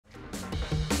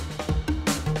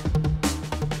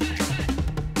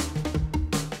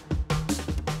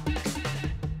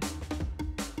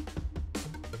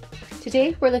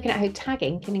Today, we're looking at how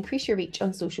tagging can increase your reach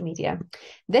on social media.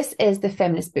 This is the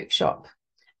Feminist Bookshop,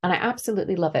 and I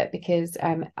absolutely love it because,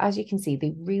 as you can see,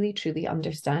 they really truly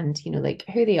understand, like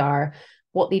who they are,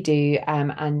 what they do,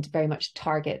 and very much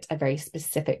target a very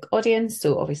specific audience.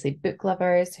 So obviously book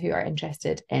lovers who are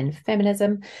interested in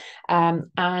feminism,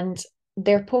 and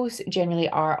their posts generally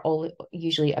are all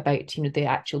usually about the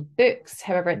actual books.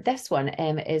 However, this one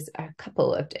is a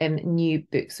couple of new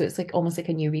books, so it's like almost like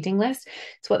a new reading list.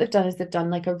 So what they've done is they've done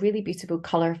like a really beautiful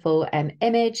colorful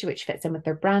image which fits in with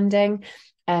their branding.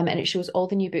 And it shows all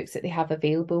the new books that they have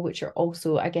available, which are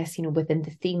also, I guess, within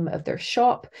the theme of their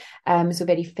shop. So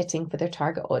very fitting for their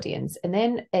target audience. And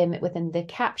then within the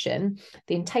caption,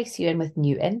 they entice you in with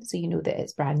new in, so you know that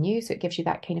it's brand new. So it gives you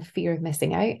that kind of fear of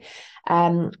missing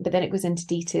out. But then it goes into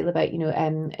detail about,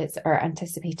 it's our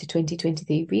anticipated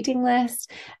 2023 reading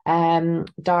list,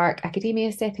 dark academia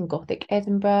set in Gothic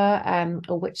Edinburgh,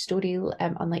 a witch story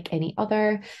unlike any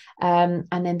other. And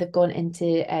then they've gone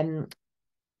into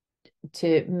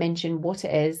to mention what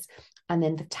it is, and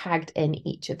then they've tagged in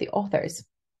each of the authors.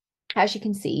 As you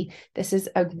can see, this is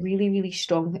a really, really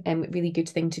strong and really good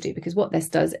thing to do, because what this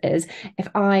does is, if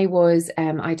I was,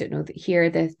 I don't know,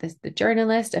 here, the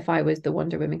journalist, if I was the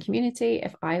Wonder Woman community,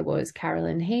 if I was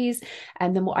Carolyn Hayes,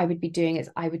 and then what I would be doing is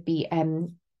I would be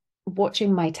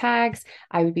watching my tags,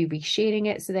 I would be resharing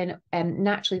it. So then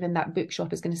naturally then that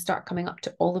bookshop is going to start coming up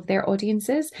to all of their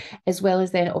audiences, as well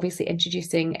as then obviously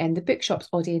introducing the bookshop's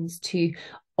audience to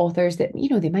authors that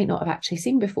they might not have actually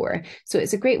seen before. So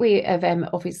it's a great way of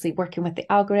obviously working with the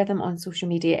algorithm on social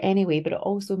media anyway, but it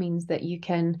also means that you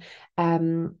can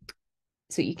so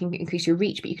you can increase your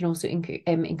reach, but you can also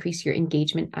increase your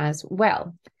engagement as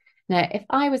well. Now, if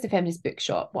I was a Feminist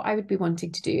Bookshop, what I would be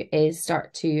wanting to do is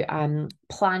start to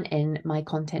plan in my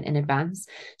content in advance.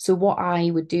 So what I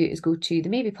would do is go to the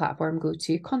Maybe platform, go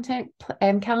to content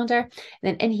calendar, and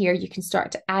then in here you can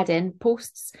start to add in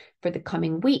posts for the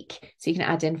coming week. So you can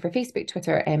add in for Facebook,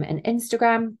 Twitter, and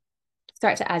Instagram.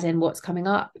 Start to add in what's coming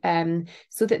up,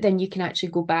 so that then you can actually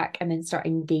go back and then start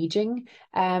engaging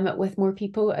with more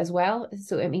people as well.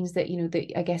 So it means that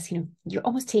that I guess you're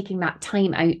almost taking that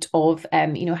time out of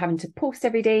having to post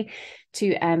every day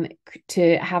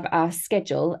to have a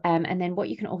schedule, and then what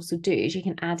you can also do is you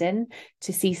can add in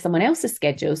to see someone else's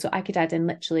schedule. So I could add in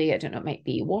literally, I don't know, it might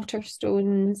be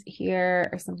Waterstones here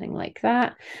or something like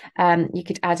that. You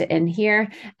could add it in here,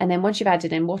 and then once you've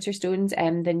added in Waterstones,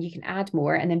 then you can add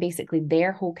more, and then basically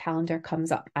their whole calendar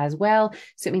comes up as well.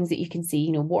 So it means that you can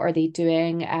see what are they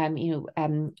doing,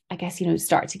 I guess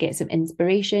start to get some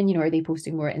inspiration. Are they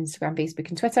posting more on Instagram, Facebook,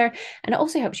 and Twitter? And it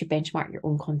also helps you benchmark your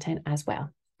own content as well.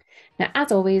 Now,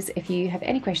 as always, if you have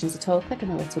any questions at all, click on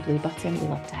the little blue button. We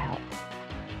love to help.